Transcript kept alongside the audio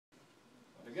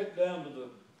get down to the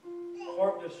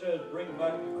part that says bring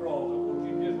back the cross. I want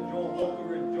you to just join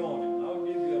over and join him. I'll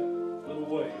give you a little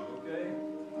wave, okay?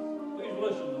 Please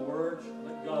listen to the words.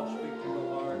 Let God speak to your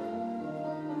heart.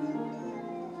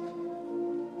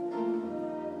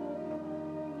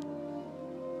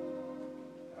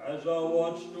 As I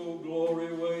watched Old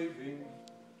Glory waving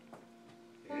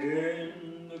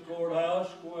in the courthouse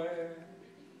square,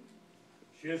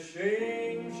 she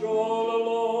seems all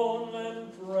alone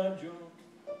and fragile,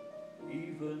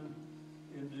 even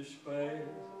in despair.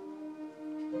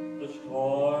 The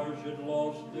stars had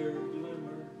lost their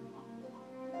glimmer,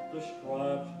 the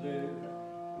stripes their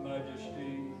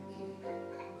majesty.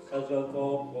 As I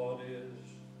thought, what is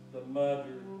the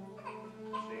matter?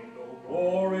 Seemed no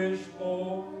glory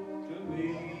spoke to me.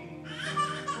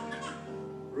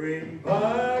 Bring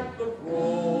back the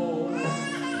cross.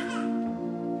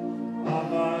 I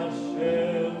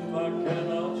myself I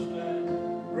cannot stand.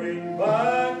 Bring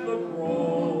back the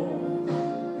cross.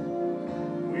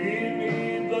 We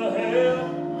need the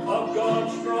help of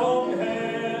God's strong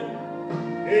hand.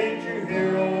 Can't you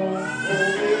hear old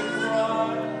Glory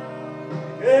cry?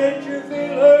 Can't you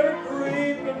feel her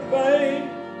grief and pain?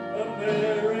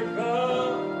 America,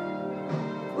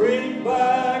 bring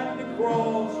back the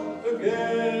cross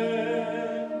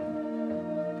again.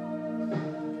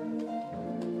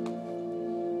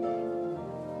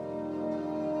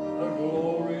 The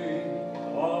glory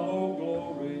of old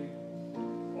glory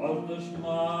was the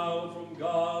smile from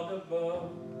God above.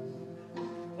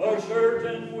 For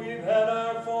certain we've had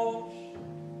our faults,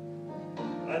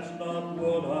 that's not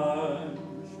what I'm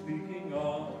speaking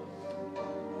of.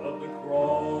 Of the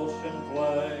cross and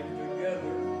flag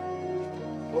together,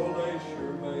 for they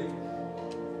sure make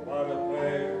quite a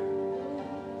pair.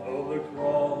 Though the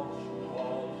cross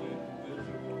was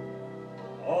invisible,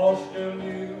 all still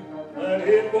knew that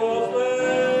it was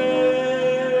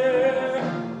there.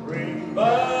 Bring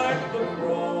back the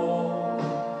cross.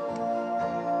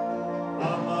 I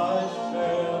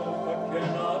myself I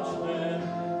cannot stand.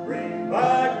 Bring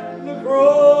back the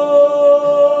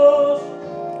cross.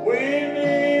 We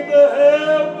need the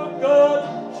help of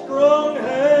God's strong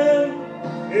hand.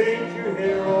 Can't you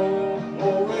hear old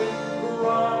Glory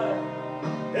cry?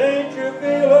 Can't you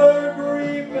feel her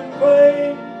grief and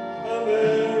pain?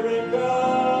 America,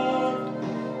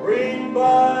 bring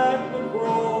back the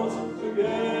cross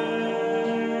again.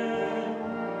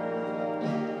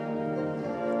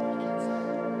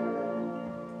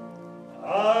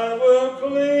 I will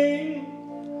cling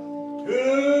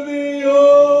to the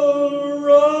old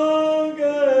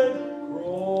rugged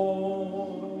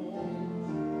cross,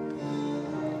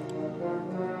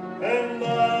 and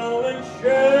I'll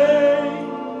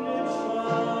exchange it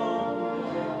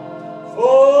someday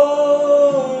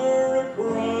for a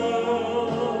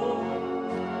crown.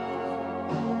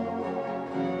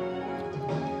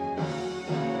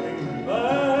 Bring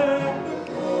back the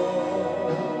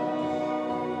cross.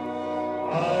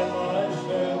 I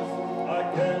myself I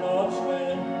cannot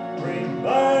stand. Bring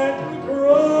back the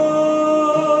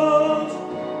cross.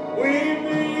 We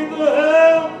need the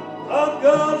help of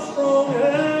God's strong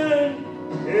hand.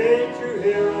 Can't you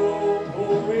hear old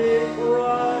Glory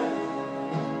cry?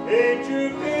 Can't you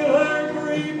feel her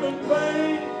grief and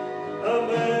pain?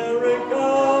 America,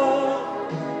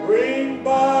 bring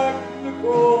back the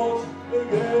cross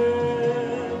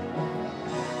again.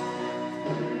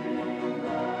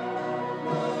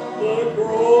 The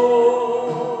cross.